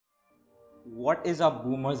What is up,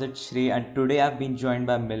 boomers? It's Shri, and today I've been joined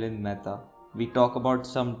by Milind Mehta. We talk about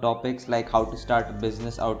some topics like how to start a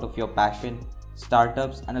business out of your passion,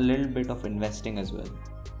 startups, and a little bit of investing as well.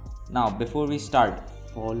 Now, before we start,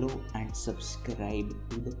 follow and subscribe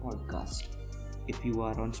to the podcast. If you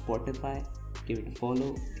are on Spotify, give it a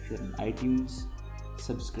follow. If you're on iTunes,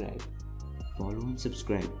 subscribe. Follow and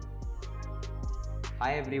subscribe.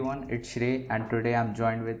 Hi everyone, it's Shrey and today I'm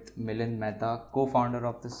joined with Milind Mehta, co-founder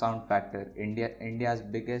of the Sound Factor, India's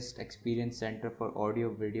biggest experience center for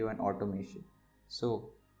audio, video and automation. So,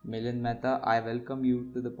 Milind Mehta, I welcome you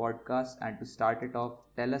to the podcast, and to start it off,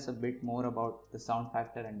 tell us a bit more about the Sound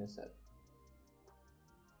Factor and yourself.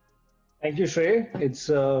 Thank you, Shrey. It's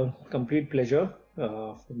a complete pleasure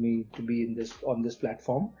for me to be on this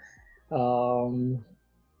platform. Um,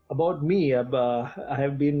 about me, I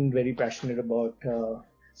have been very passionate about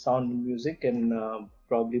sound and music, and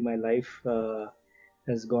probably my life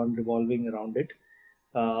has gone revolving around it.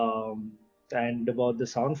 And about the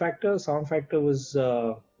Sound Factor was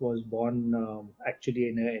born actually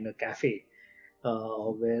in a cafe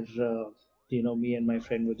where me and my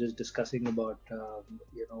friend were just discussing about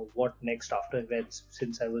what next after events,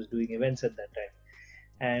 since I was doing events at that time.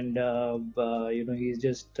 And he's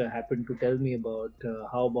just happened to tell me about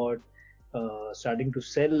how about starting to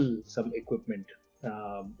sell some equipment,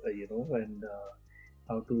 and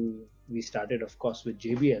how to we started, of course, with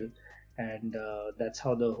JBL. And that's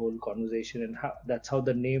how the whole conversation, and that's how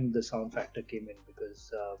the name the Sound Factor came in,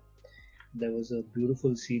 because there was a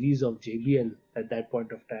beautiful series of JBL at that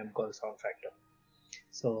point of time called Sound Factor.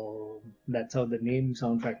 So that's how the name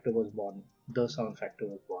Sound Factor was born. The Sound Factor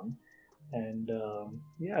was born, and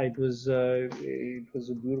it was a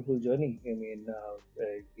beautiful journey. I mean,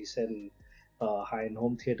 we sell high-end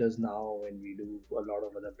home theaters now, and we do a lot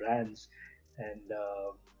of other brands, and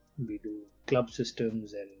we do club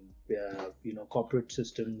systems and corporate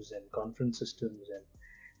systems and conference systems and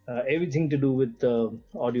everything to do with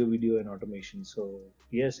audio, video, and automation. So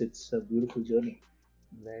yes, it's a beautiful journey.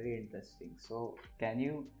 Very interesting. So, can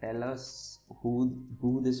you tell us who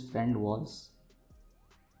this friend was?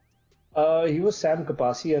 He was Sam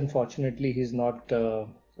Kapasi. Unfortunately, he's not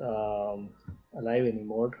alive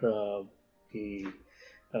anymore. He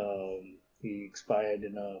he expired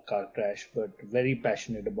in a car crash, but very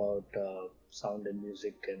passionate about sound and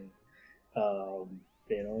music. And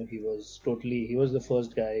he was the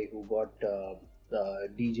first guy who got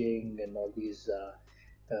DJing and all these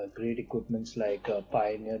great equipments like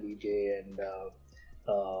Pioneer DJ and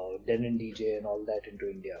Denon DJ and all that into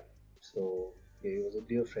India. So he was a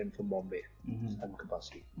dear friend from Bombay, Sam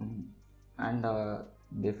Kapasi. And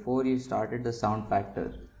before you started the Sound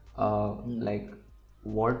Factor,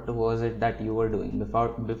 what was it that you were doing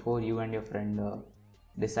before you and your friend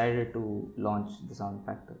decided to launch the Sound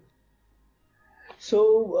Factor?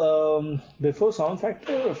 So before Sound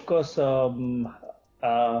Factor, of course,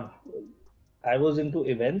 I was into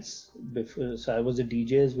events before, so I was a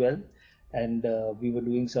DJ as well, and we were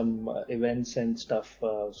doing some events and stuff.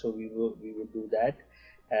 So we would do that,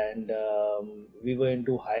 and we were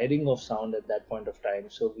into hiring of sound at that point of time.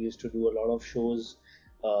 So we used to do a lot of shows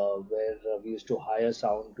where we used to hire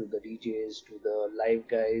sound to the DJs, to the live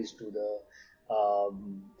guys, to the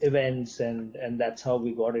events, and that's how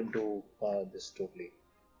we got into this totally.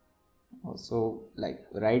 So,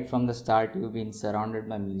 right from the start, you've been surrounded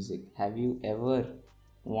by music. Have you ever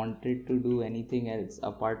wanted to do anything else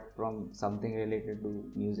apart from something related to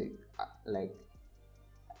music?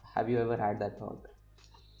 Have you ever had that thought?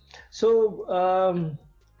 So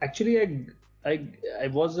actually, I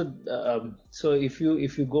was so if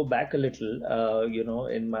you go back a little,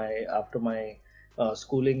 in my after my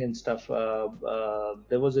schooling and stuff,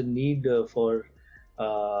 there was a need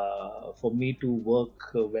for me to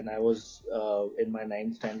work when I was in my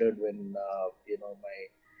ninth standard, when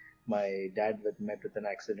my dad met with an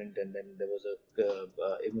accident, and then there was a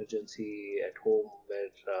emergency at home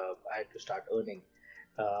where I had to start earning.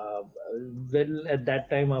 Well, at that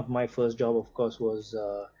time of my first job, of course, was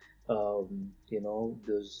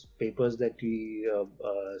those papers that we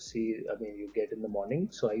see. I mean, you get in the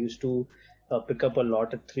morning. So I used to pick up a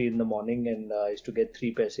lot at 3 in the morning, and I used to get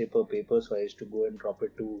 3 paise per paper. So I used to go and drop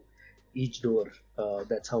it to each door.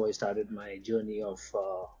 That's how I started my journey of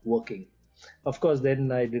working. Of course,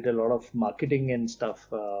 then I did a lot of marketing and stuff,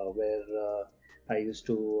 where I used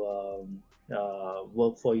to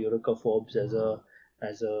work for Eureka Forbes as a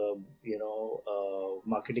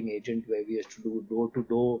marketing agent, where we used to do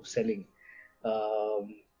door-to-door selling.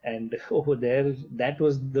 And over there, that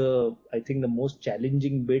was I think the most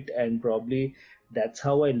challenging bit, and probably that's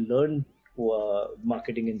how I learned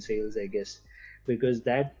marketing and sales, I guess. because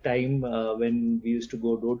that time when we used to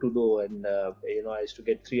go door to door, and I used to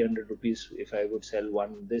get 300 rupees if I would sell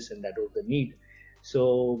one this, and that was the need.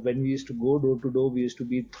 So when we used to go door to door, we used to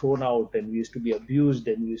be thrown out, and we used to be abused,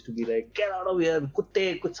 and we used to be like, get out of here,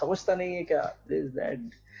 kutte, kuch samajhta nahi hai kya, this, that.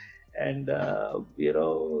 And the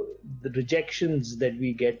rejections that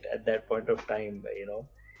we get at that point of time,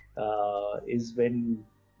 is when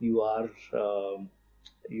you are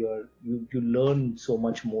you learn so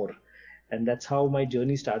much more. And that's how my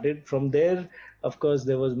journey started. From there, of course,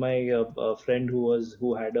 there was my friend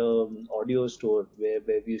who had a audio store where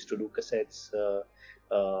we used to do cassettes. A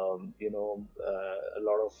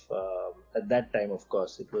lot of at that time, of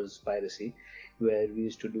course, it was piracy, where we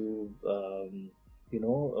used to do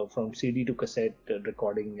from CD to cassette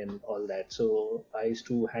recording and all that. So I used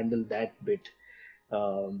to handle that bit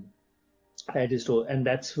um, at his store, and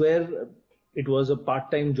that's where it was a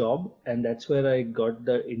part-time job, and that's where I got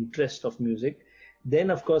the interest of music. Then,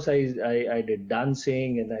 of course, I did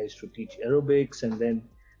dancing, and I used to teach aerobics, and then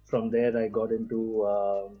from there I got into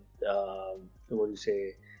what do you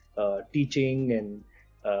say, teaching, and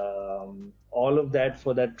all of that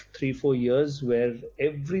for that 3-4 years, where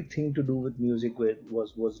everything to do with music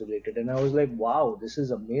was related. And I was like, wow, this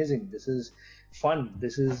is amazing, this is fun,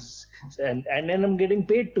 this is, and then I'm getting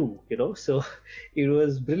paid too, so it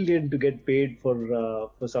was brilliant to get paid for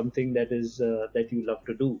something that is that you love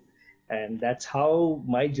to do. And that's how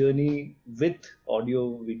my journey with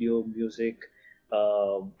audio, video, music,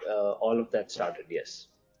 all of that started. Yes.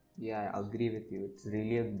 Yeah, I agree with you. It's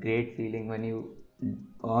really a great feeling when you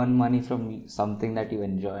earn money from something that you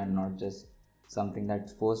enjoy and not just something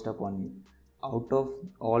that's forced upon you. Out of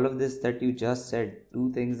all of this that you just said,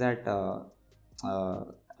 two things that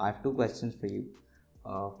I have two questions for you.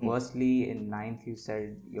 Firstly, in ninth, you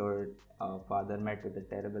said your father met with a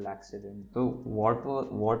terrible accident. So, what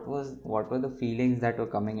were the feelings that were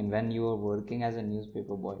coming in when you were working as a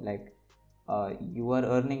newspaper boy? Like, you were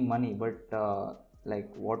earning money, but like,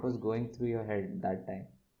 what was going through your head that time?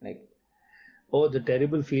 Like, Oh, the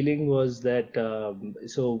terrible feeling was that.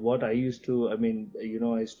 So what I used to, I mean, I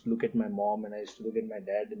used to look at my mom, and I used to look at my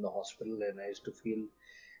dad in the hospital, and I used to feel,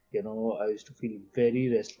 I used to feel very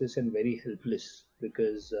restless and very helpless,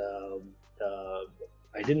 because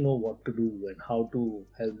I didn't know what to do and how to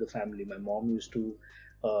help the family. My mom used to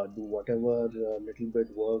do whatever little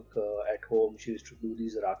bit work at home. She used to do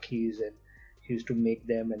these rakhis, and she used to make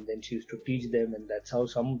them, and then she used to teach them, and that's how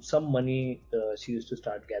some money she used to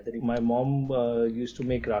start gathering. My mom used to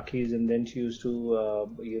make rakhis, and then she used to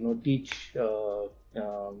teach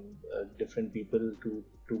different people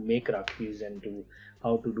to make rakhis, and to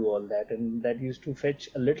how to do all that, and that used to fetch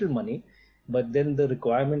a little money, but then the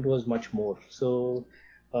requirement was much more. So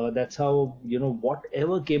that's how,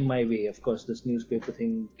 whatever came my way. Of course, this newspaper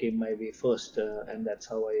thing came my way first, and that's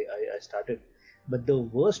how I started. But the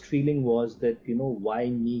worst feeling was that, why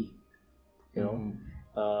me? You know,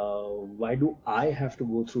 mm-hmm. why do I have to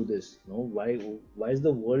go through this? Why is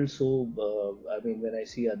the world so? I mean, when I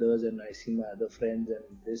see others, and I see my other friends, and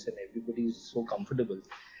this, and everybody is so comfortable,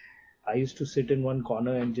 I used to sit in one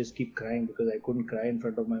corner and just keep crying, because I couldn't cry in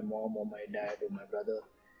front of my mom or my dad or my brother.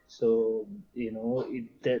 So,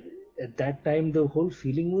 at that time, the whole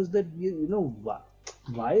feeling was that,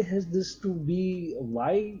 why has this to be,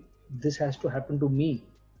 why this has to happen to me,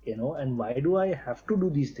 and why do I have to do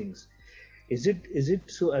these things? Is it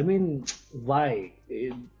so? I mean, why?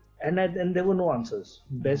 And there were no answers.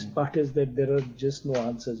 Best part is that there are just no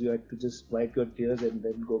answers. You had to just wipe your tears and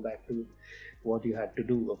then go back to what you had to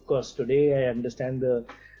do. Of course, today I understand the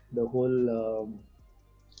whole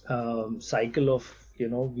cycle of,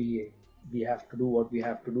 we have to do what we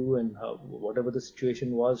have to do, and whatever the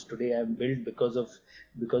situation was, today I'm built because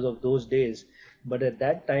of those days. But at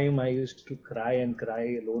that time, I used to cry and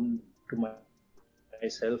cry alone to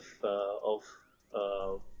myself, of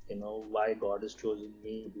why God has chosen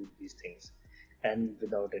me to do these things, and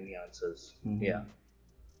without any answers. Mm-hmm. Yeah.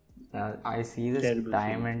 I see this Terrible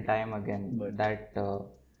time feeling. and time again, But that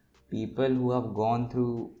people who have gone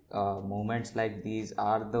through moments like these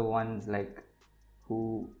are the ones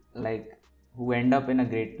who like who end up in a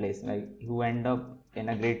great place, who end up in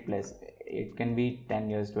a great place. It can be 10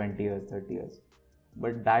 years, 20 years, 30 years,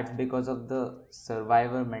 but that's because of the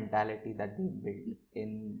survivor mentality that they built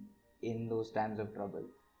in those times of trouble.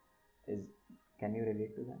 Is Can you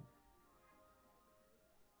relate to that?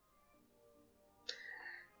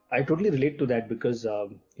 I totally relate to that, because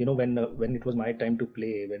when it was my time to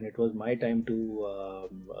play, when it was my time to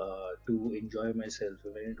enjoy myself,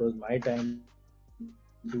 when it was my time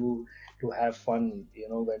to have fun,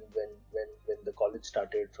 when the college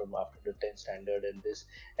started from after the 10th standard and this.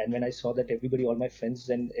 And when I saw that everybody, all my friends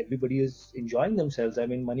and everybody is enjoying themselves, I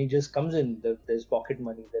mean, money just comes in. There's pocket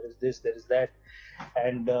money, there is this, there is that.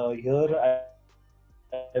 And here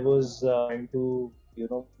I was trying to,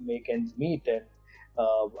 make ends meet. And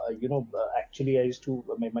actually, I used to,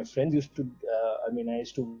 my friends used to, I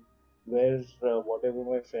used to wear whatever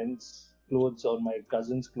my friends' clothes or my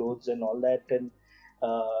cousins' clothes and all that, and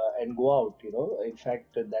go out. In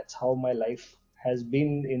fact, that's how my life has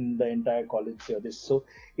been in the entire college year. This so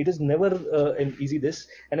it is never an easy this.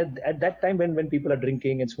 And at that time, when people are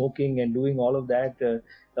drinking and smoking and doing all of that,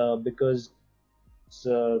 because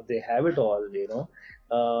they have it all.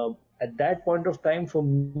 At that point of time, for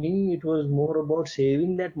me, it was more about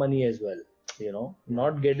saving that money as well. Yeah.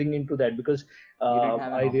 Not getting into that, because You didn't have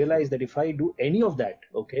an I option. realized that if I do any of that,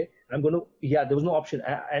 okay, I'm going to, yeah, there was no option.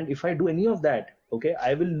 And if I do any of that, okay,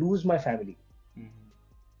 I will lose my family. Hmm.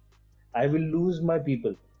 I will lose my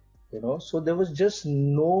people. So there was just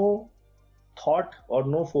no thought or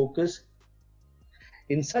no focus.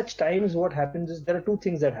 In such times, what happens is there are two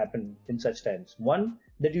things that happen in such times. One,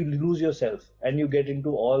 that you lose yourself and you get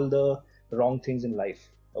into all the wrong things in life.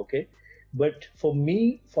 Okay. But for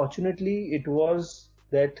me, fortunately, it was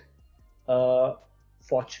that, uh,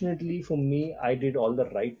 fortunately for me, I did all the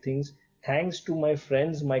right things. Thanks to my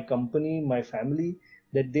friends, my company, my family,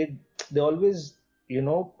 that they always,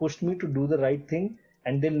 pushed me to do the right thing,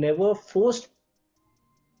 and they never forced.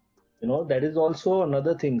 That is also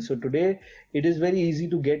another thing. So today it is very easy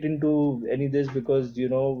to get into any this, because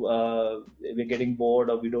we're getting bored,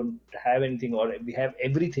 or we don't have anything, or we have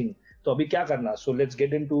everything. So abhi kya karna, so let's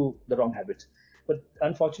get into the wrong habits. But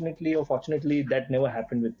unfortunately or fortunately, that never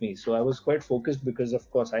happened with me. So I was quite focused, because of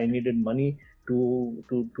course I needed money to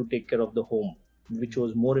take care of the home, which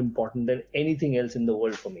was more important than anything else in the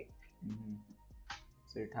world for me. Hmm.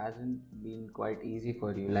 So it hasn't been quite easy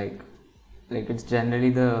for you. Like it's generally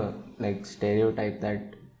the like stereotype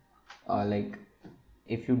that, like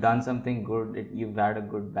if you've done something good, you've had a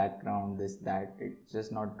good background, this that. It's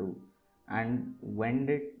just not true. And when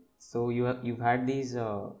did so you've had these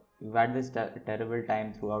you've had this terrible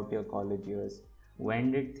time throughout your college years.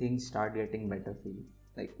 When did things start getting better for you?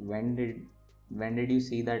 Like when did you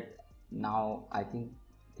see that now I think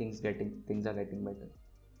things are getting better?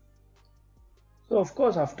 So of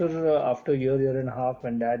course, after year and a half,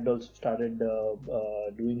 when Dad also started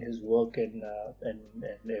doing his work, and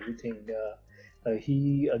everything,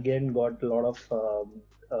 he again got a lot of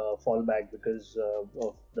fallback, because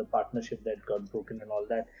of the partnership that got broken and all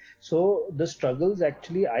that. So the struggles,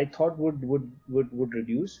 actually, I thought would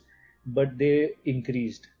reduce, but they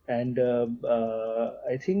increased. And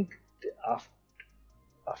I think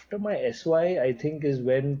after my SY, I think, is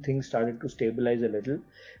when things started to stabilize a little,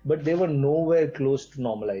 but they were nowhere close to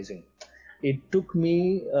normalizing. It took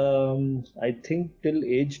me, I think, till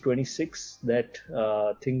age 26 that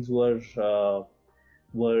things I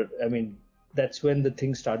mean, that's when the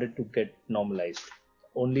things started to get normalized.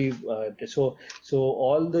 Only so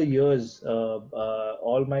all the years,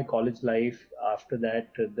 all my college life, after that,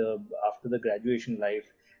 after the graduation life,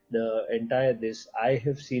 the entire this, I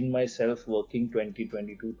have seen myself working 20,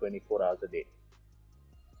 22, 24 hours a day.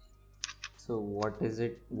 So what is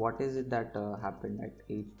it that happened at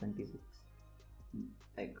age 26?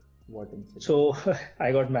 Like what incident? So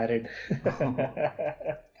I got married.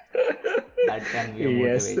 That can be a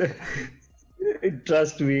Yes. motivation.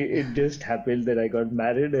 Trust me, it just happened that I got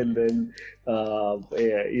married, and then,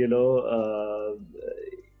 yeah,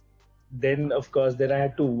 then of course, then I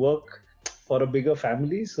had to work for a bigger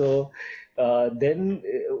family. So then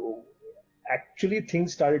actually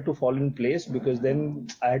things started to fall in place, because then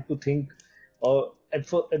I had to think.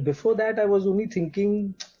 Before that, I was only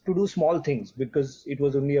thinking to do small things, because it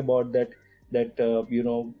was only about that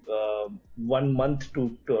 1 month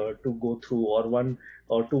to go through, or 1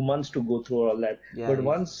 or 2 months to go through all that. Yeah, But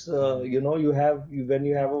once when you have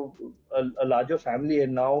a larger family,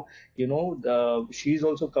 and now she's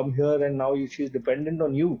also come here, and now she's dependent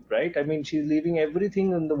on you, right? I mean, she's leaving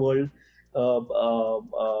everything in the world,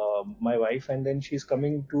 my wife, and then she's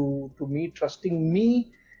coming to me, trusting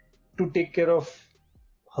me to take care of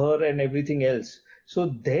her and everything else. So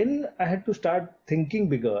then I had to start thinking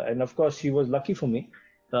bigger, and of course, she was lucky for me.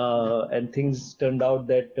 And things turned out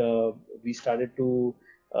that we started to,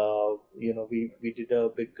 we did a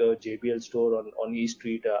big JBL store on E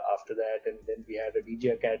Street after that, and then we had a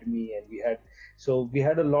DJ Academy, and we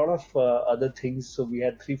had a lot of other things. So we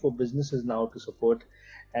had 3 4 businesses now to support.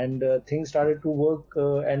 and things started to work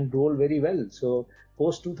and roll very well. So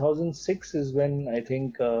post 2006 is when I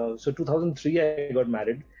think, so 2003 I got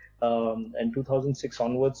married, and 2006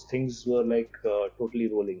 onwards things were like totally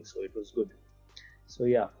rolling. So it was good. So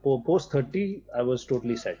yeah, post 30 I was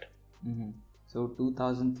totally set. Mm-hmm. So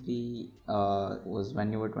 2003 was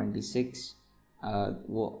when you were 26.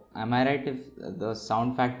 Am I right if the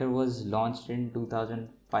Sound Factor was launched in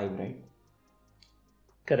 2005, right?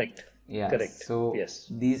 Correct. Yeah. Correct. So Yes.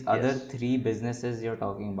 these other Yes. three businesses you're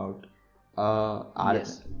talking about, are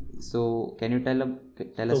Yes. so can you tell us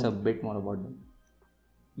a So bit more about them?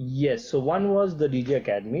 yes, so one was the DJ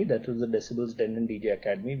Academy, that was the Decibels 10 and DJ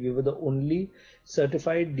Academy. We were the only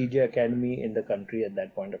certified DJ Academy in the country at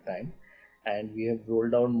that point of time, and we have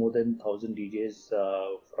rolled out more than 1,000 DJs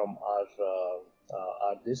from our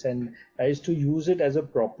this. And I used to use it as a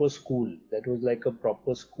proper school. That was like a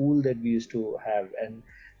proper school that we used to have, and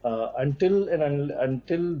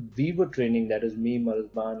until we were training, that is me,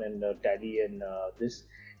 Marzban, and Taddy, and this.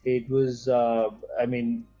 It was, I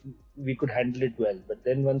mean, we could handle it well. But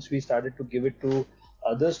then once we started to give it to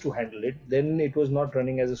others to handle it, then it was not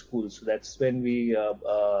running as a school. So that's when we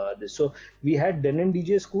this. So we had Denon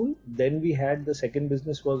DJ school. Then we had the second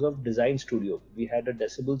business was of design studio. We had a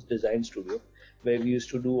Decibels design studio where we used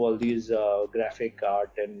to do all these graphic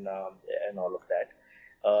art and all of that.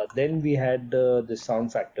 Then we had the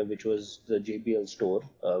Sound Factor, which was the JBL store,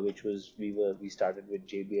 which was we started with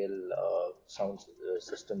JBL sound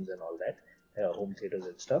systems and all that, home theaters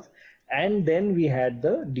and stuff. And then we had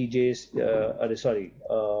the DJs,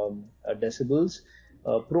 Decibels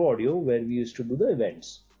Pro Audio, where we used to do the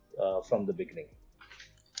events from the beginning.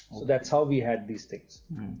 So that's how we had these things.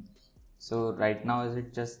 So right now, is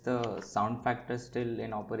it just the Sound Factor still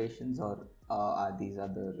in operations, or are these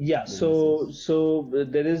other Yeah, businesses? so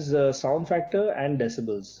there is Sound Factor and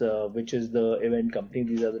Decibels, which is the event company.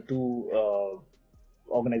 These are the two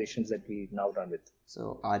organizations that we now run with.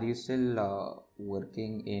 So are you still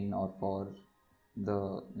working in or for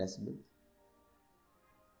the Decibel?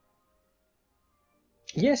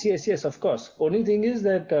 Yes, of course. Only thing is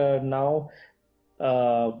that now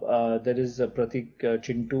there is Pratik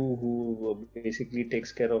Chintu, who basically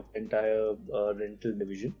takes care of the entire rental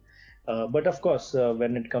division. But of course,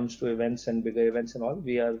 when it comes to events and bigger events and all,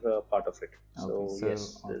 we are part of it. Okay, So so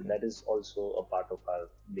yes, okay, that is also a part of our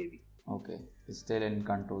baby. okay, it's still in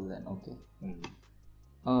control then. Okay.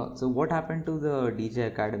 Mm. So what happened to the DJ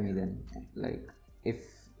Academy then? Like, if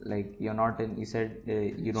like you're not in, you said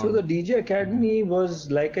you So the don't. DJ Academy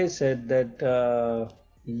was, like I said, that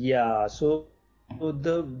yeah. So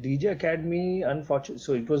the DJ Academy, unfortunately,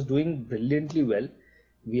 so it was doing brilliantly well.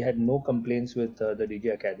 We had no complaints with the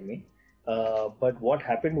DJ Academy. But what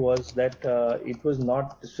happened was that it was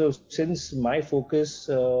not. So since my focus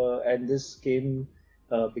and this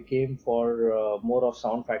became for more of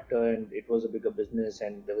Sound Factor, and it was a bigger business,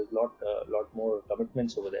 and there was lot more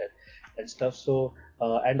commitments over there and stuff. So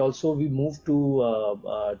and also we moved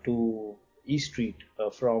to East Street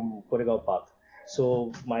from Koregaon Park.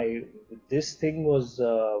 So my this thing was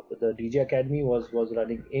the DJ Academy was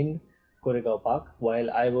running in Koregaon Park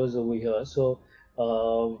while I was over here. So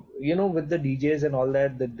with the DJs and all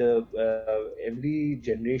that, every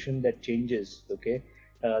generation that changes, okay,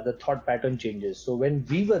 the thought pattern changes. So when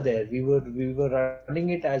we were there, we were running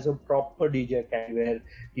it as a proper DJ academy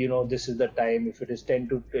where this is the time. If it is 10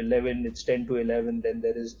 to 11, it's 10 to 11. Then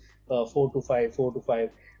there is 4 to 5, 4 to 5.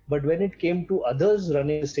 But when it came to others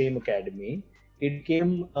running the same academy, it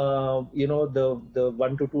came, the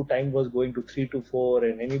 1 to 2 time was going to 3 to 4,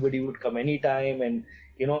 and anybody would come anytime, and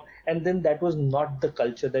then that was not the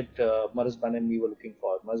culture that Marzban and me were looking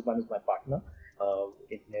for. Marzban is my partner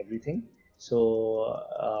in everything. So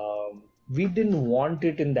we didn't want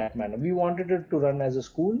it in that manner. We wanted it to run as a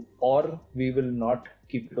school, or we will not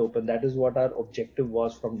keep it open. That is what our objective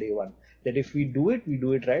was from day one. That if we do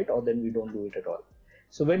it right, or then we don't do it at all.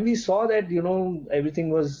 So when we saw that, everything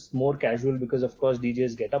was more casual, because of course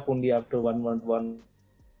DJs get up only after 1 month, 1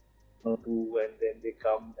 or 2, and then they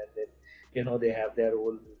come, and then they have their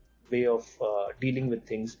own way of dealing with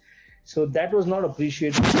things. So that was not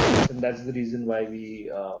appreciated, and that's the reason why we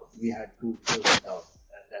had to close it down,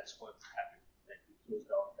 and that's what happened. That we closed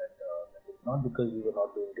down. That was not because we were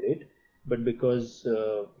not doing great, but because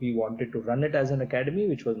we wanted to run it as an academy,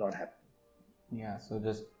 which was not happening. Yeah, so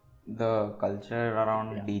just the culture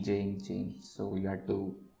around Yeah. DJing changed, so you had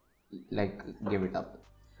to like give it up.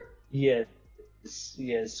 Yes,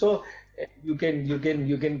 yes. So you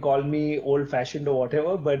can call me old-fashioned or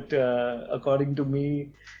whatever, but according to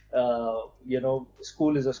me,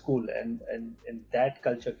 school is a school, and that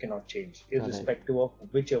culture cannot change, Correct. irrespective of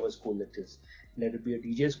whichever school it is. let it be a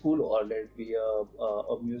DJ school or let it be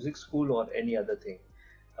a music school or any other thing.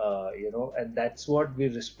 And that's what we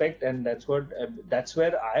respect, and that's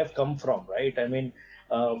where I have come from, right? I mean,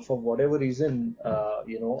 for whatever reason,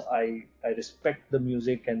 I respect the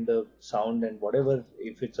music and the sound and whatever.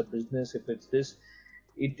 If it's a business, if it's this,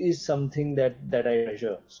 it is something that I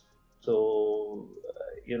treasure. So,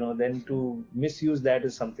 then to misuse that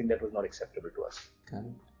is something that was not acceptable to us. Correct.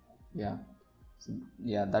 Yeah. So,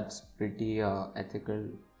 yeah, that's pretty ethical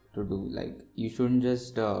to do. Like, you shouldn't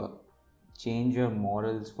just change your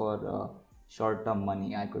morals for short-term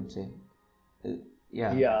money, I could say.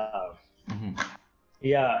 Yeah. Yeah. Mm-hmm.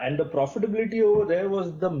 Yeah, and the profitability over there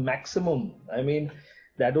was the maximum. I mean,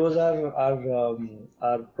 that was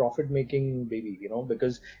our profit making baby,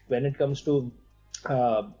 because when it comes to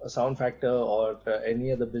a sound factor or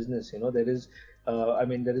any other business, there is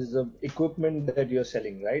a equipment that you're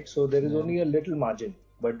selling, right? So there is Yeah. only a little margin.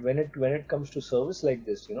 But when it comes to service like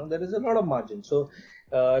this, there is a lot of margin. So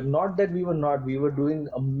not that we were doing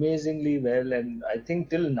amazingly well, and I think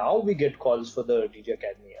till now we get calls for the DJ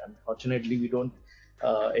Academy. Unfortunately, we don't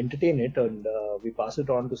entertain it, and we pass it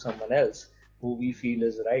on to someone else who we feel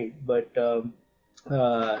is right. But uh,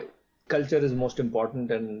 culture is most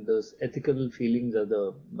important, and those ethical feelings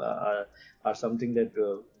are something that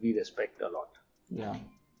we respect a lot. Yeah.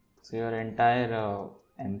 So your entire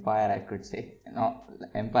empire, I could say, no,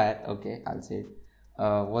 empire, okay, I'll say it,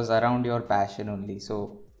 was around your passion only.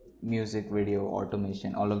 So music, video,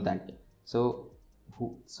 automation, all of that. So,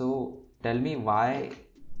 so tell me why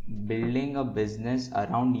building a business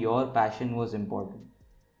around your passion was important.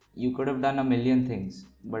 You could have done a million things,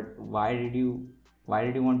 but why did you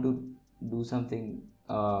want to do something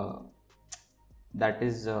that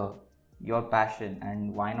is your passion,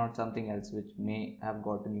 and why not something else which may have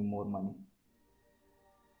gotten you more money?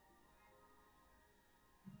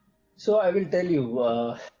 So I will tell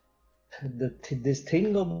you, this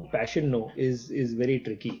thing of passion, no, is very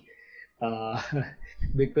tricky, uh,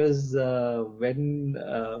 because when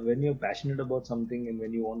you're passionate about something and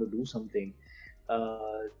when you want to do something,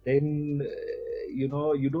 then you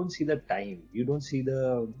don't see the time, you don't see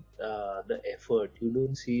the effort, you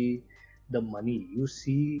don't see the money. You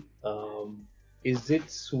see, is it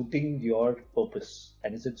suiting your purpose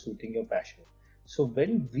and is it suiting your passion? So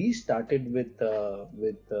when we started with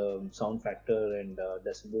sound factor and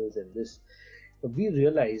decibels and this, we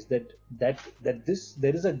realized that this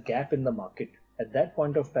there is a gap in the market at that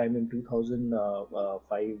point of time in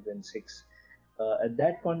 2005 and 6. At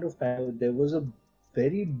that point of time, there was a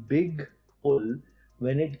very big hole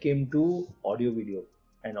when it came to audio video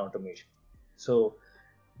and automation. So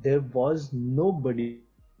there was nobody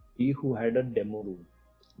who had a demo room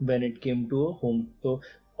when it came to a home. So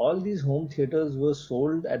all these home theaters were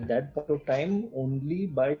sold at that point of time only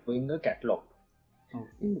by showing a catalog. Okay.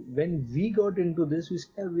 When we got into this, we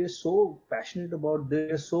said we are so passionate about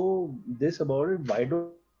this, so this about it. Why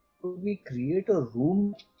don't we create a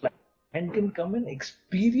room and can come and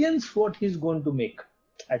experience what he's going to make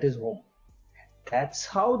at his home? That's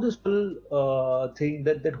how this whole thing,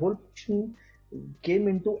 that whole passion came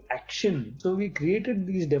into action. So we created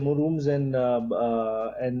these demo rooms and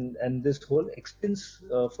this whole experience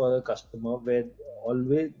for the customer, where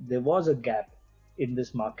always there was a gap in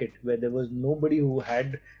this market where there was nobody who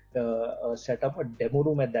had set up a demo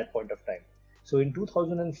room at that point of time. So in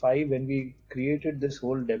 2005, when we created this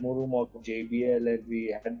whole demo room of JBL and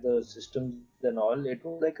we had the systems and all, it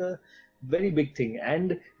was like a very big thing.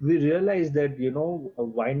 And we realized that,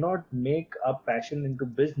 why not make our passion into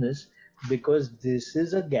business? Because this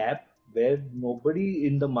is a gap where nobody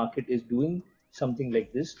in the market is doing something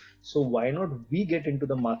like this. So why not we get into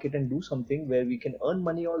the market and do something where we can earn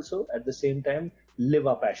money also at the same time live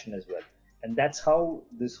our passion as well? And that's how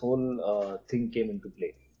this whole thing came into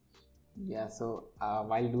play. Yeah, so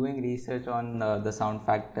while doing research on the sound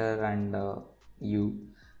factor and you,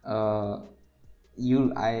 uh,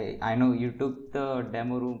 I know you took the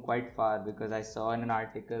demo room quite far, because I saw in an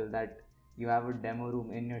article that you have a demo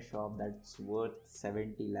room in your shop that's worth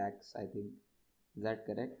 70 lakhs, I think. Is that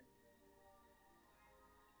correct?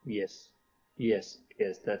 Yes, yes,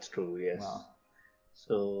 that's true. Wow. Yes.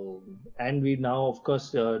 So, and we now, of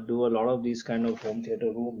course, do a lot of these kind of home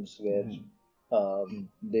theater rooms where Mhm.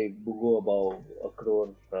 they go above a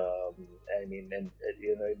crore. I mean, and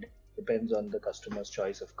it depends on the customer's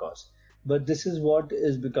choice, of course. But this is what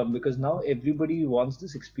is become, because now everybody wants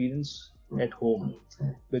this experience at home.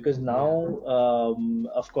 Because Yeah. now,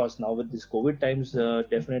 of course, now with this COVID times,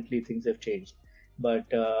 definitely things have changed. But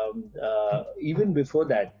even before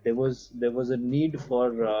that, there was a need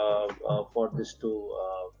for this to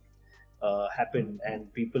happen,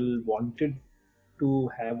 and people wanted to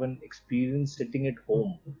have an experience sitting at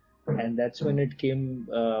home. And that's when it came,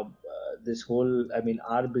 this whole, I mean,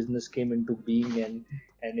 our business came into being,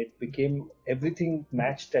 and it became, everything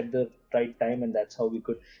matched at the right time, and that's how we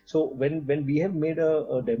could. So when we have made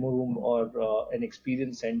a demo room or an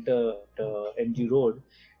experience center at MG Road,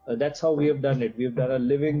 that's how we have done it. We have done a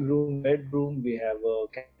living room, bedroom, we have a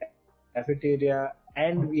cafeteria,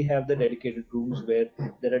 and we have the dedicated rooms where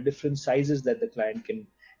there are different sizes that the client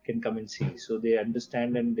can come and see, so they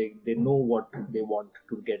understand and they know what they want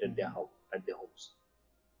to get at their homes.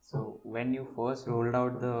 So when you first rolled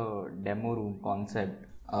out the demo room concept,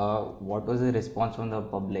 what was the response from the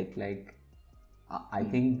public? Like, I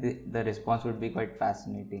think the response would be quite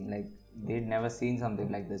fascinating. Like, they'd never seen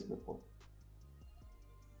something like this before.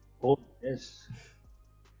 Oh yes.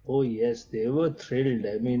 Oh yes, they were thrilled.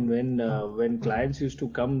 I mean, when clients used to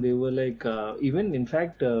come, they were like, even in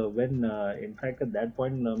fact, when in fact at that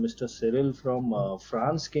point, Mr. Cyril from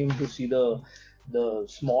France came to see the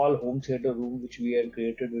small home theater room which we had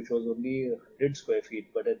created, which was only 100 square feet.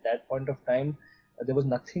 But at that point of time, there was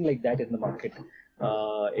nothing like that in the market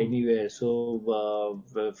anywhere. So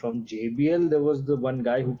from JBL, there was the one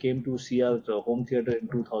guy who came to see our home theater in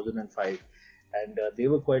 2005, and they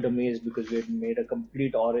were quite amazed because we had made a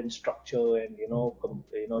complete orange structure, and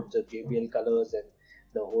the JBL colors and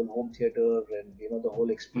the whole home theater, and the whole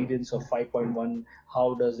experience of 5.1,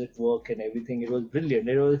 how does it work and everything. It was brilliant.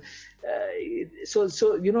 It was so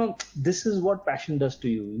this is what passion does to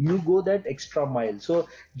you. You go that extra mile. So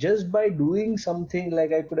just by doing something,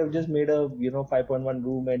 like I could have just made a 5.1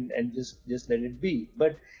 room and just let it be,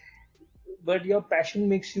 but your passion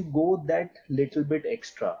makes you go that little bit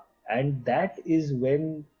extra, and that is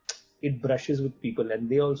when it brushes with people, and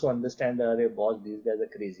they also understand that, "Arey boss, these guys are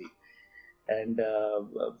crazy." And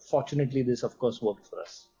fortunately, this of course worked for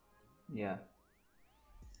us. Yeah.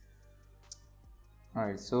 All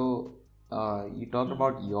right. So you talked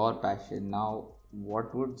about your passion. Now,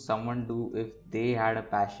 what would someone do if they had a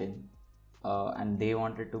passion and they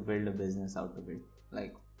wanted to build a business out of it?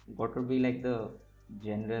 Like, what would be like the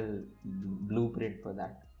general blueprint for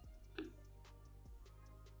that?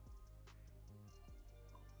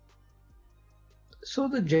 So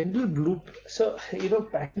the general group, so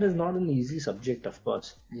passion is not an easy subject, of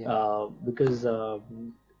course, Yeah. because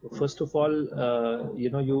first of all,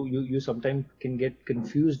 you sometimes can get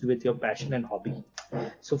confused with your passion and hobby.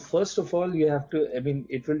 So first of all, you have to, I mean,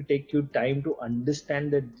 it will take you time to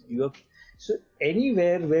understand that so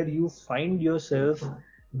anywhere where you find yourself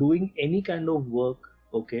doing any kind of work,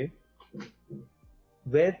 okay,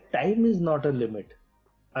 where time is not a limit,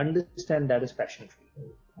 understand that is passion for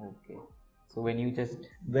you. Okay. So when you just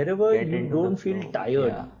Wherever get you into the don't feel flow, tired,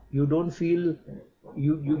 yeah. you don't feel,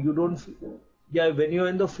 you don't yeah, when you're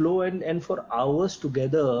in the flow, and for hours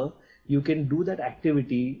together you can do that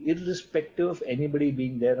activity irrespective of anybody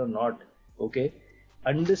being there or not, okay,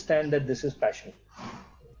 understand that this is passion.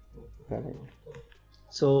 Correct.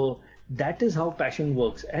 So that is how passion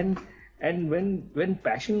works. And when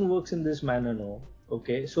passion works in this manner, no,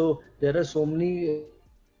 okay, so there are so many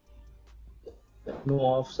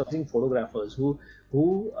of something photographers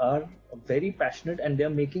who are very passionate, and they're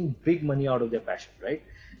making big money out of their passion, right?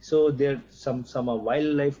 So there, some are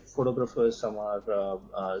wildlife photographers, some are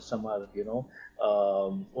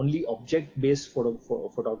only object based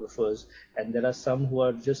photographers, and there are some who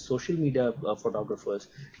are just social media photographers,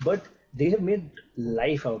 but they have made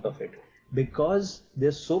life out of it because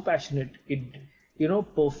they're so passionate.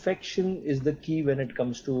 Perfection is the key when it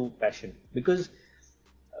comes to passion, because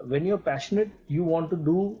when you're passionate, you want to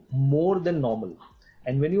do more than normal.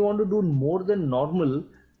 And when you want to do more than normal,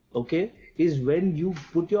 okay, is when you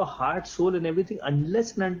put your heart, soul, and everything.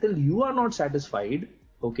 Unless and until you are not satisfied,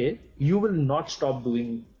 okay, you will not stop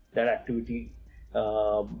doing that activity,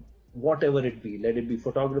 whatever it be. Let it be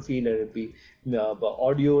photography, let it be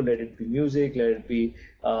audio, let it be music, let it be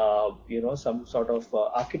some sort of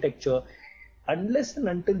architecture. Unless and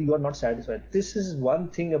until you are not satisfied, this is one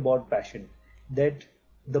thing about passion, that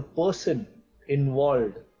the person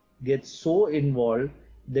involved gets so involved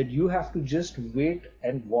that you have to just wait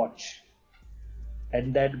and watch,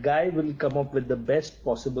 and that guy will come up with the best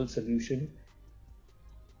possible solution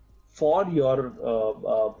for your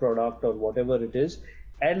product or whatever it is,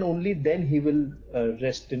 and only then he will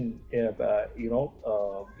rest in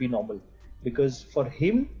be normal, because for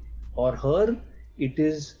him or her, it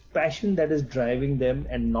is passion that is driving them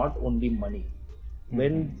and not only money.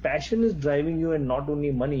 When passion is driving you and not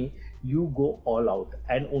only money, you go all out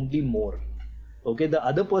and only more. Okay, the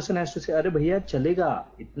other person has to say, "अरे भैया चलेगा,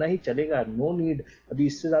 इतना ही चलेगा, no need, अभी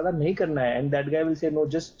इससे ज़्यादा नहीं करना है." And that guy will say, "No,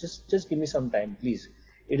 just give me some time, please.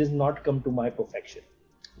 it has not come to my perfection,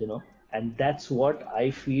 you know. And that's what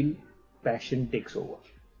I feel passion takes over.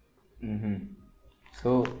 Mm-hmm.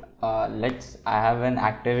 So I have an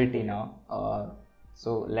activity now.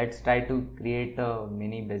 So let's try to create a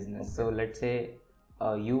mini business. So let's say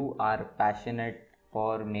you are passionate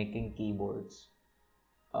for making keyboards.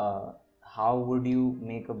 How would you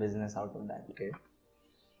make a business out of that? Okay.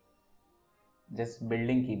 Just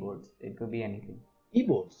building keyboards. It could be anything.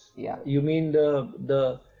 Keyboards. Yeah. You mean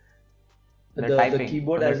The the typing.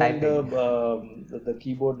 keyboard For the as in typing. the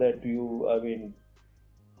keyboard that you, I mean,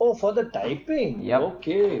 oh, for the typing. Yep.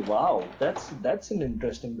 Okay, wow, that's an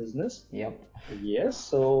interesting business. Yep. Yes,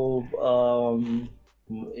 so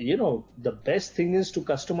the best thing is to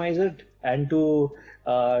customize it and to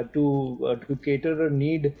cater a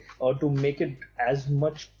need or to make it as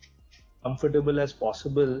much comfortable as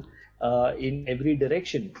possible in every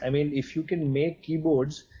direction. I mean, if you can make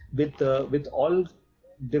keyboards with all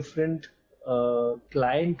different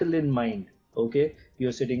clientele in mind, okay,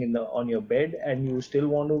 you're sitting on your bed and you still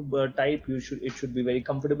want to type, it should be very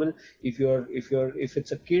comfortable. If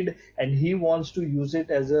it's a kid and he wants to use it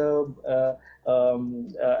as a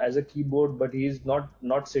keyboard, but he's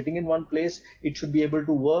not sitting in one place, it should be able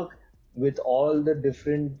to work with all the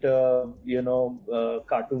different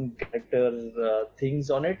cartoon character things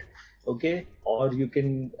on it, okay. Or you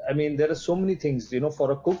can, I mean, there are so many things,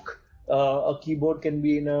 for a cook, a keyboard can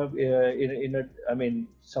be in a, I mean,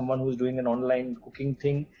 someone who's doing an online cooking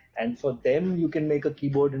thing, and for them you can make a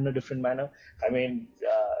keyboard in a different manner. I mean,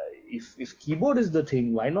 if keyboard is the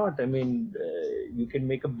thing, why not? I mean, you can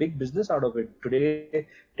make a big business out of it. Today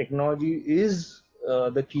technology is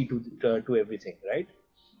the key to everything, right?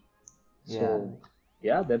 So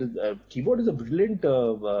yeah, that is keyboard is a brilliant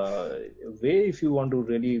way if you want to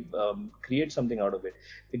really create something out of it.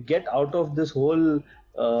 Get out of this whole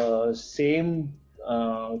same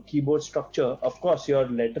keyboard structure. Of course, your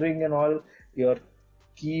lettering and all, your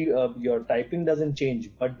your typing doesn't change,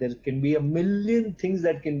 but there can be a million things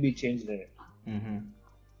that can be changed in it. Mm-hmm.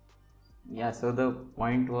 Yeah, so the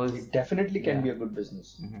point was, it definitely can be a good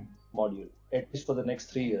business module, at least for the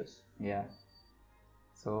next 3 years. Yeah.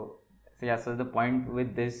 So the point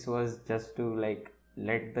with this was just to like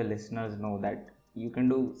let the listeners know that you can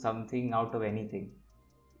do something out of anything.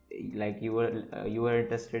 Like you were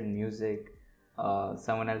interested in music,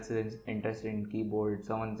 someone else is interested in keyboard,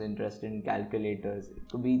 someone's interested in calculators. It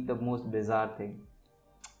could be the most bizarre thing,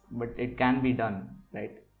 but it can be done,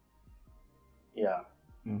 right? Yeah.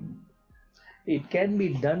 It can be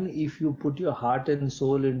done if you put your heart and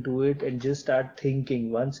soul into it and just start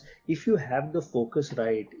thinking. Once, if you have the focus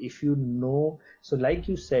right, if you know, so like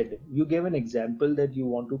you said, you gave an example that you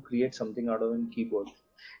want to create something out of a keyboard.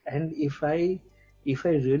 And if I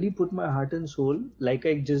really put my heart and soul, like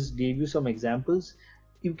I just gave you some examples,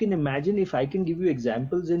 you can imagine if I can give you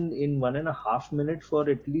examples in 1.5 minutes for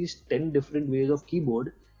at least 10 different ways of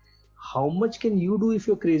keyboard, how much can you do if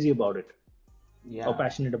you're crazy about it? Yeah. Or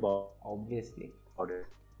passionate about Obviously. it.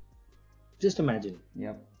 Just imagine.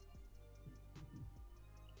 Yep.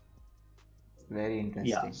 Very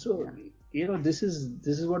interesting. Yeah. So this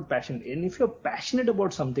is what passion. And if you're passionate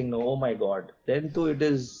about something, oh my God, then though it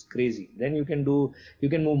is crazy. Then you can move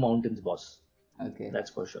mountains, boss. Okay. That's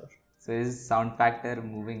for sure. So is Sound Factor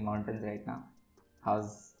moving mountains right now?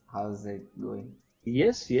 How's it going?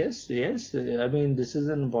 Yes. I mean, this is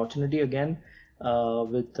an opportunity again.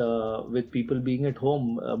 With people being at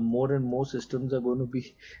home, more and more systems are going to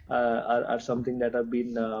be are something that have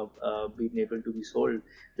been able to be sold.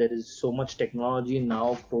 There is so much technology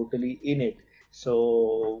now totally in it.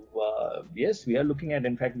 So yes, we are looking at.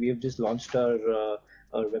 In fact, we have just launched our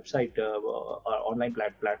website, our online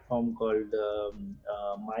platform called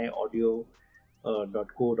myaudio.co.in,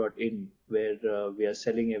 where we are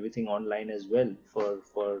selling everything online as well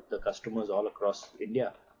for the customers all across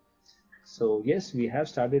India. So yes, we have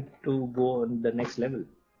started to go on the next level.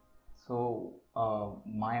 So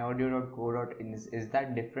myaudio.co.in is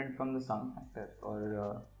that different from the Sound Factor,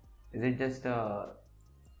 or is it just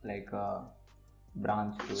like a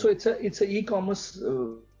branch to So it? it's a e-commerce.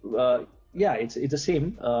 Yeah, it's the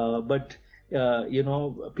same. But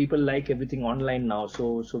people like everything online now.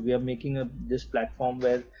 So we are making this platform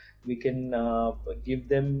where we can give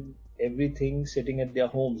them everything sitting at their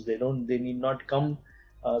homes. They need not come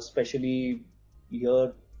especially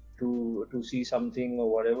here to see something or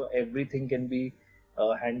whatever. Everything can be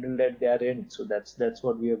handled at their end. So that's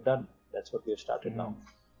what we have done. That's what we have started now.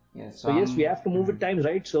 Yes. So yes, we have to move with times,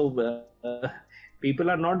 right? So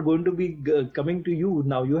people are not going to be coming to you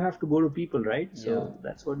now. You have to go to people, right? So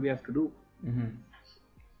that's what we have to do.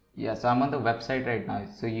 Yeah, so I'm on the website right now.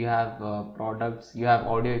 So you have products, you have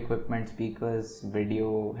audio equipment, speakers,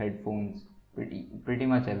 video, headphones, pretty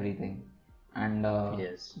much everything, and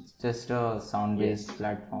Yes, it's just a sound-based yes.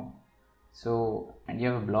 platform. So and you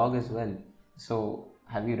have a blog as well. So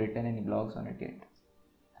have you written any blogs on it yet?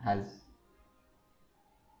 Has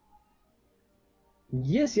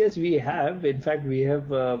Yes, yes, we have. In fact, we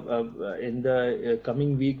have in the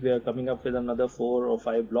coming week, we are coming up with another 4 or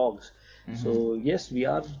 5 blogs. So, yes, we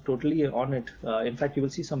are totally on it. In fact, you will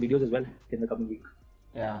see some videos as well in the coming week.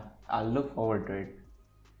 yeah, I'll look forward to it.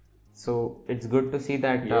 So it's good to see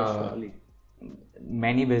that Yes, surely.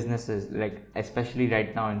 many businesses, like especially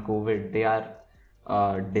right now in COVID, they are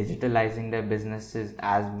digitalizing their businesses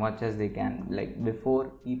as much as they can. Like before,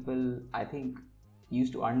 people I think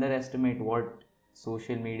used to underestimate what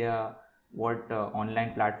social media, what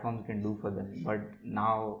online platforms can do for them. But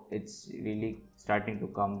now it's really starting to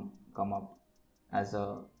come up as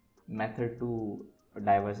a method to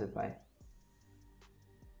diversify.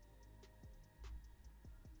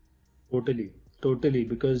 Totally, totally.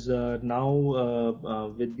 Because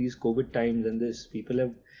now, with these COVID times and this, people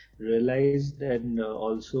have realized and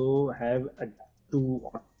also have adapted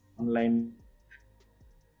to online,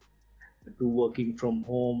 to working from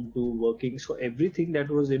home, to working. So everything that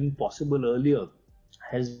was impossible earlier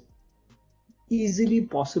has easily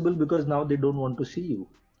possible because now they don't want to see you.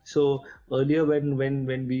 So earlier, when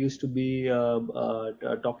we used to be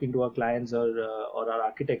talking to our clients or our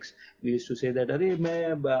architects, we used to say that, "Arey,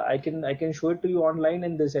 I can show it to you online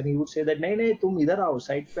and this," and he would say that, "नहीं नहीं, तुम इधर आओ,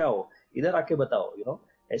 site पे आओ, इधर आके बताओ,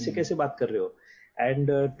 ऐसे Hmm. कैसे बात कर रहे हो?" And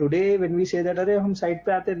today when we say that, अरे हम साइट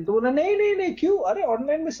पे आते हैं, तो बोला, नहीं नहीं नहीं, क्यों, अरे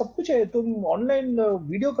ऑनलाइन में सब कुछ है, तुम ऑनलाइन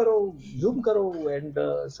वीडियो करो, जूम करो, एंड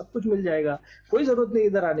सब कुछ मिल जाएगा, कोई जरूरत नहीं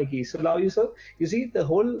इधर आने की. So now you see the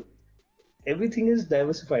whole, everything is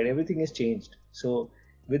diversified, everything is changed. So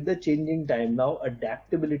with the changing time, now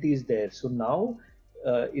adaptability is there. So now,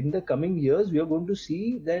 in the coming years, we are going to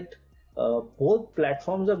see that both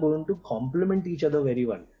platforms are going to complement each other very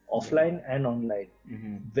well, offline and online.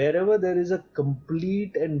 Wherever there is a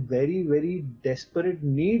complete and very very desperate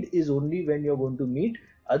need is only when you're going to meet.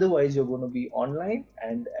 Otherwise you're going to be online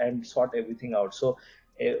and sort everything out. So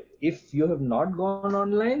if you have not gone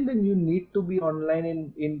online, then you need to be online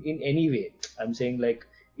in any way. I'm saying, like,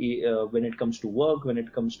 when it comes to work, when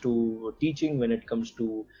it comes to teaching, when it comes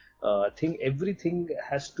to everything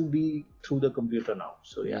has to be through the computer now.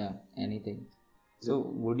 So yeah, Yeah, anything. So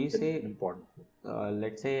would you very say, important.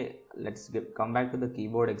 let's say, come back to the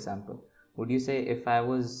keyboard example. Would you say if I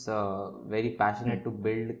was very passionate Hmm. to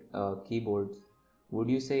build keyboards, would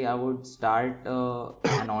you say I would start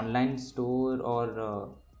an online store or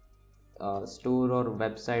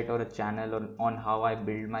website or a channel on how I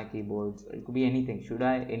build my keyboards? It could be anything. Should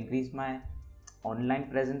I increase my online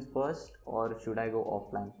presence first or should I go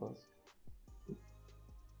offline first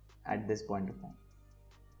at this point of time?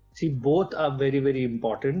 See, both are very, very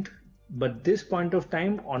important. But this point of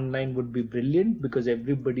time, online would be brilliant because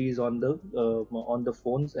everybody is on the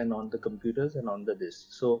phones and on the computers and on the this.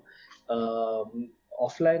 So,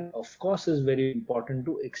 offline, of course, is very important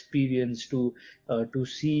to experience, to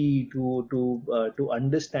see, to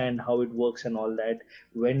understand how it works and all that.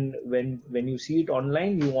 When you see it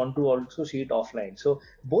online, you want to also see it offline. So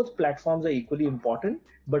both platforms are equally important.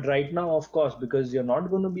 But right now, of course, because you're not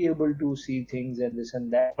going to be able to see things and this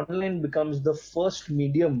and that, online becomes the first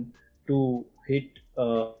medium to hit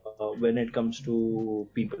when it comes to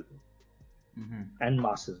people Mm-hmm. and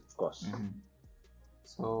masses, of course. Mm-hmm.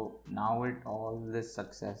 So now with all this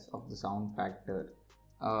success of the sound factor,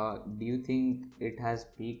 do you think it has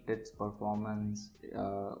peaked its performance,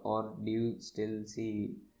 or do you still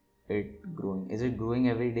see it growing? Is it growing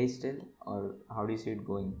every day still, or how do you see it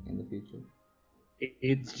going in the future?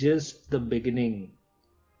 It's just the beginning.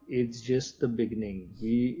 It's just the beginning.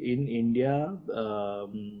 We in India,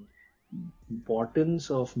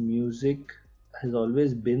 importance of music has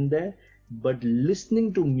always been there, but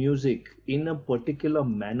listening to music in a particular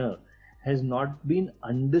manner has not been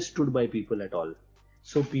understood by people at all.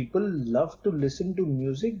 So people love to listen to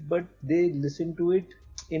music, but they listen to it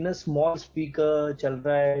in a small speaker. चल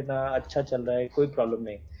रहा है ना, अच्छा चल रहा है, कोई problem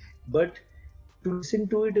नहीं. But to listen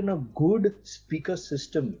to it in a good speaker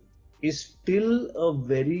system is still a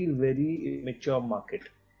very very immature market,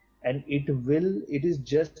 and it is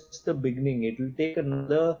just the beginning. It will take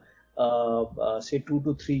another say 2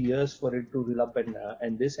 to 3 years for it to reel up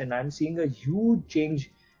and this, and I'm seeing a huge change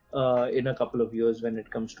in a couple of years when it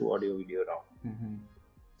comes to audio video now, Mm-hmm.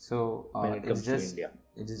 So when it comes to India.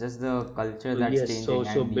 it's just the culture So that's yes, changing,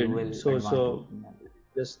 and you will so advantage in that.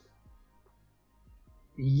 just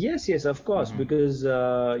Yes, yes, of course, Mm-hmm. because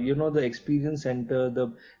the experience center,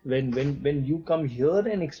 the when you come here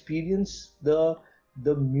and experience the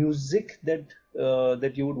music that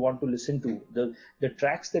you would want to listen to, the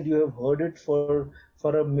tracks that you have heard it for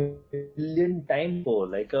a million times before,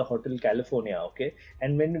 like a Hotel California, okay?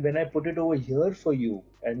 And when I put it over here for you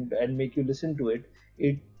and make you listen to it,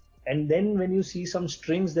 it and then when you see some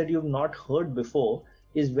strings that you've not heard before,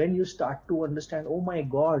 is when you start to understand, oh my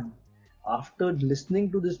God, after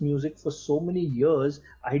listening to this music for so many years,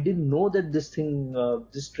 I didn't know that this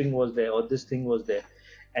string was there, or this thing was there,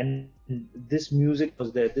 and this music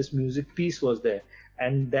was there, this music piece was there.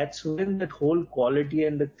 And that's when that whole quality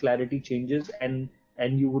and the clarity changes, and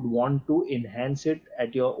you would want to enhance it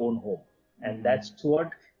at your own home. And Mm-hmm. that's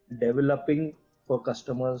what developing for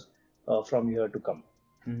customers from here to come.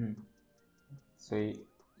 Mm-hmm. So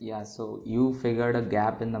yeah, so you figured a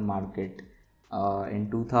gap in the market in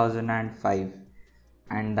 2005,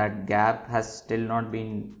 and that gap has still not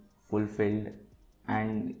been fulfilled,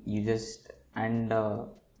 and you just and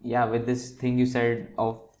yeah, with this thing you said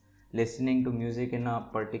of listening to music in a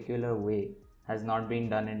particular way has not been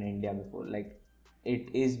done in India before. Like it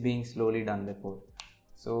is being slowly done before.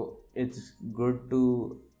 So it's good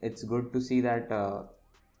to see that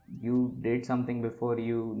you did something before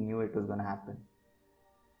you knew it was gonna happen.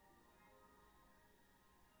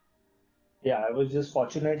 Yeah, I was just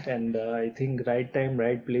fortunate, and I think right time,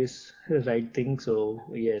 right place, right thing. So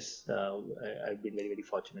yes, I've been very, very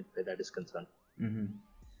fortunate where that is concerned. Mm-hmm.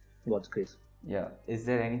 God's grace. Yeah. Is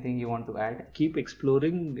there anything you want to add? Keep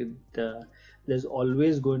exploring. There's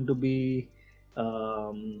always going to be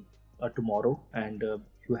a tomorrow, and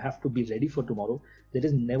you have to be ready for tomorrow. There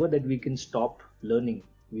is never that we can stop learning.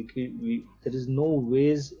 There is no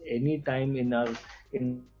ways any time in our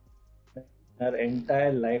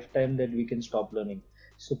entire lifetime that we can stop learning.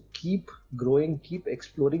 So keep growing, keep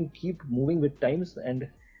exploring, keep moving with times, and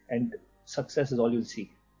success is all you'll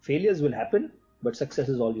see. Failures will happen, but success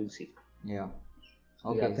is all you'll see. Yeah.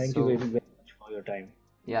 So yeah, Okay. thank you very, So very much for your time.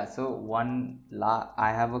 yeah. So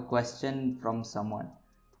I have a question from someone.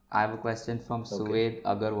 I have a question from Okay. Sued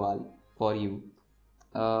Agarwal for you.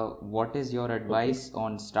 What is your Okay. advice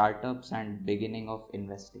on startups and beginning of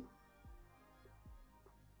investing?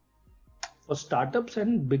 For startups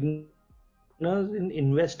and beginners in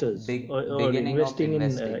investors, or Beginning of investing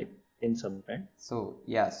investing. in some, right? So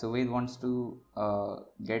yeah, Sued wants to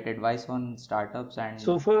get advice on startups and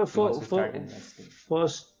So for he wants for to start for investing. for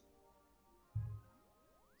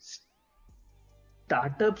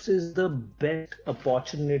startups is the best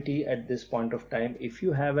opportunity at this point of time. If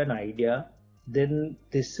you have an idea, then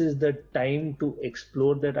this is the time to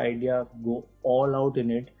explore that idea, go all out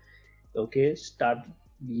in it. Okay, start.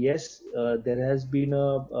 Yes, there has been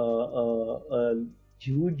a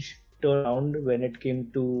huge turnaround when it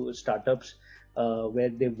came to startups, where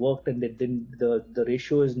they worked and they didn't. The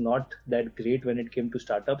ratio is not that great when it came to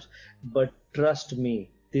startups, but trust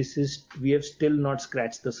me, this is we have still not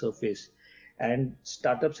scratched the surface, and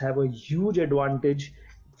startups have a huge advantage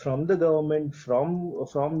from the government,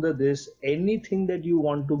 from the this anything that you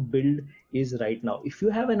want to build is right now. If you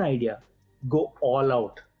have an idea, go all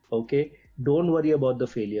out. Okay, don't worry about the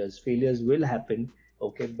failures will happen.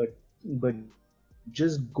 Okay, but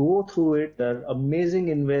just go through it. There are amazing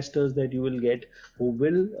investors that you will get who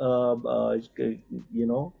will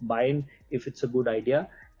buy in if it's a good idea,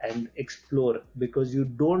 and explore, because you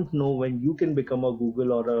don't know when you can become a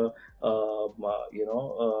Google or a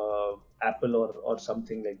Apple or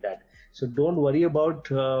something like that. So don't worry about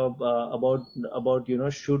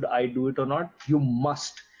should I do it or not. You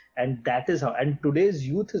must. And that is how, and today's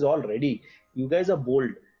youth is all ready. You guys are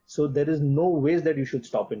bold, so there is no ways that you should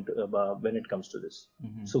stop into when it comes to this.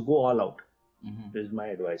 Mm-hmm. So go all out. Mm-hmm. Is my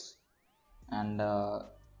advice. And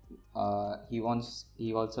he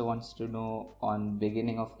also wants to know on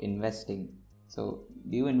beginning of investing. So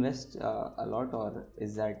do you invest a lot, or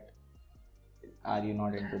are you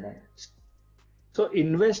not into that? So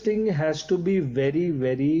investing has to be very,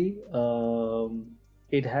 very.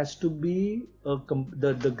 It has to be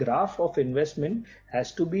the graph of investment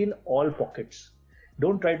has to be in all pockets.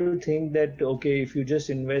 Don't try to think that okay, if you just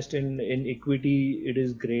invest in equity, it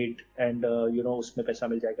is great, and उसमें पैसा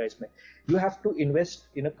मिल जाएगा इसमें. You have to invest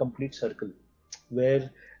in a complete circle,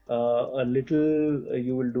 where a little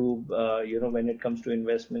you will do when it comes to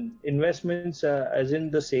investments, as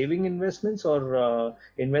in the saving investments, or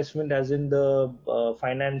investment as in the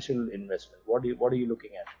financial investment. What are you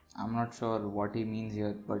looking at? I'm not sure what he means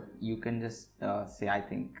here, but you can just say. I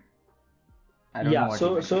don't know Yeah, what he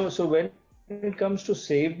so meant. so so when it comes to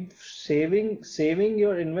saving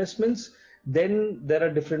your investments, Then there are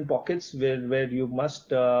different pockets where you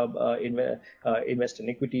must invest in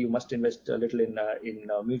equity. You must invest a little in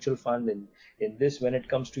mutual fund, in this. When it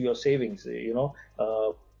comes to your savings,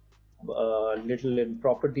 little in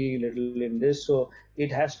property, little in this. So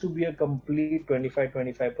it has to be a complete 25,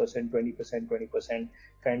 25%, 20%, 20%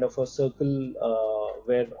 kind of a circle,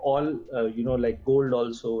 where all, like gold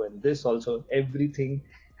also and this also, everything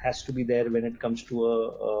has to be there when it comes to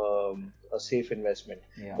a safe investment.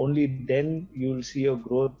 Yeah. Only then you'll see a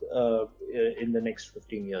growth in the next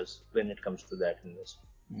 15 years when it comes to that investment.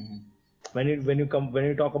 Mm-hmm. When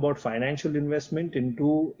you talk about financial investment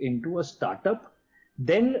into a startup,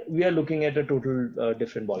 then we are looking at a total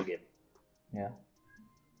different ballgame. Yeah.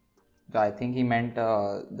 So I think he meant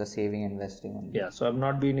the saving investing only. Yeah. So I've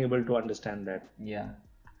not been able to understand that. Yeah.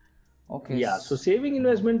 Okay. Yeah. So saving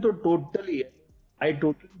investment, to totally, I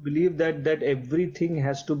totally believe that everything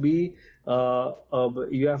has to be.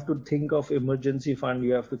 You have to think of emergency fund.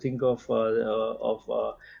 You have to think of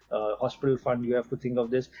hospital fund. You have to think of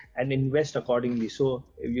this and invest accordingly. So,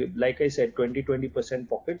 like I said, 20%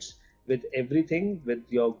 pockets with everything, with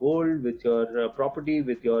your gold, with your property,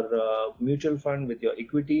 with your mutual fund, with your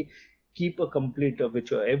equity. Keep a complete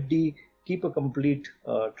with your FD. Keep a complete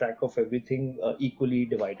track of everything, equally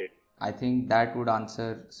divided. I think that would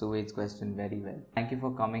answer Suved's question very well. Thank you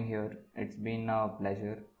for coming here. It's been a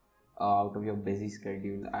pleasure out of your busy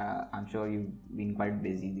schedule. I'm sure you've been quite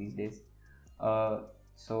busy these days.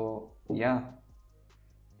 So yeah,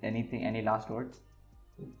 any last words?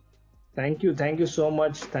 Thank you so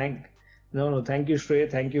much. Thank you, Shrey.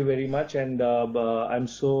 Thank you very much, and I'm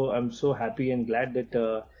so happy and glad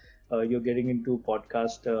that you're getting into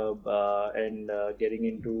podcast and getting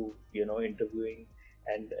into interviewing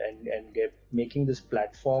and making this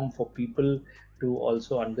platform for people to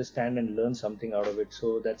also understand and learn something out of it.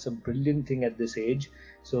 So that's a brilliant thing at this age.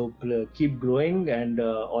 So keep growing, and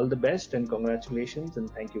all the best, and congratulations, and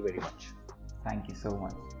thank you very much. Thank you so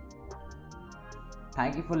much.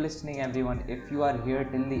 Thank you for listening, everyone. If you are here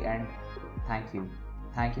till the end, thank you.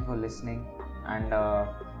 Thank you for listening, and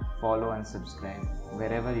follow and subscribe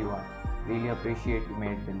wherever you are. Really appreciate you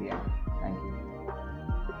made it till the end. Thank you.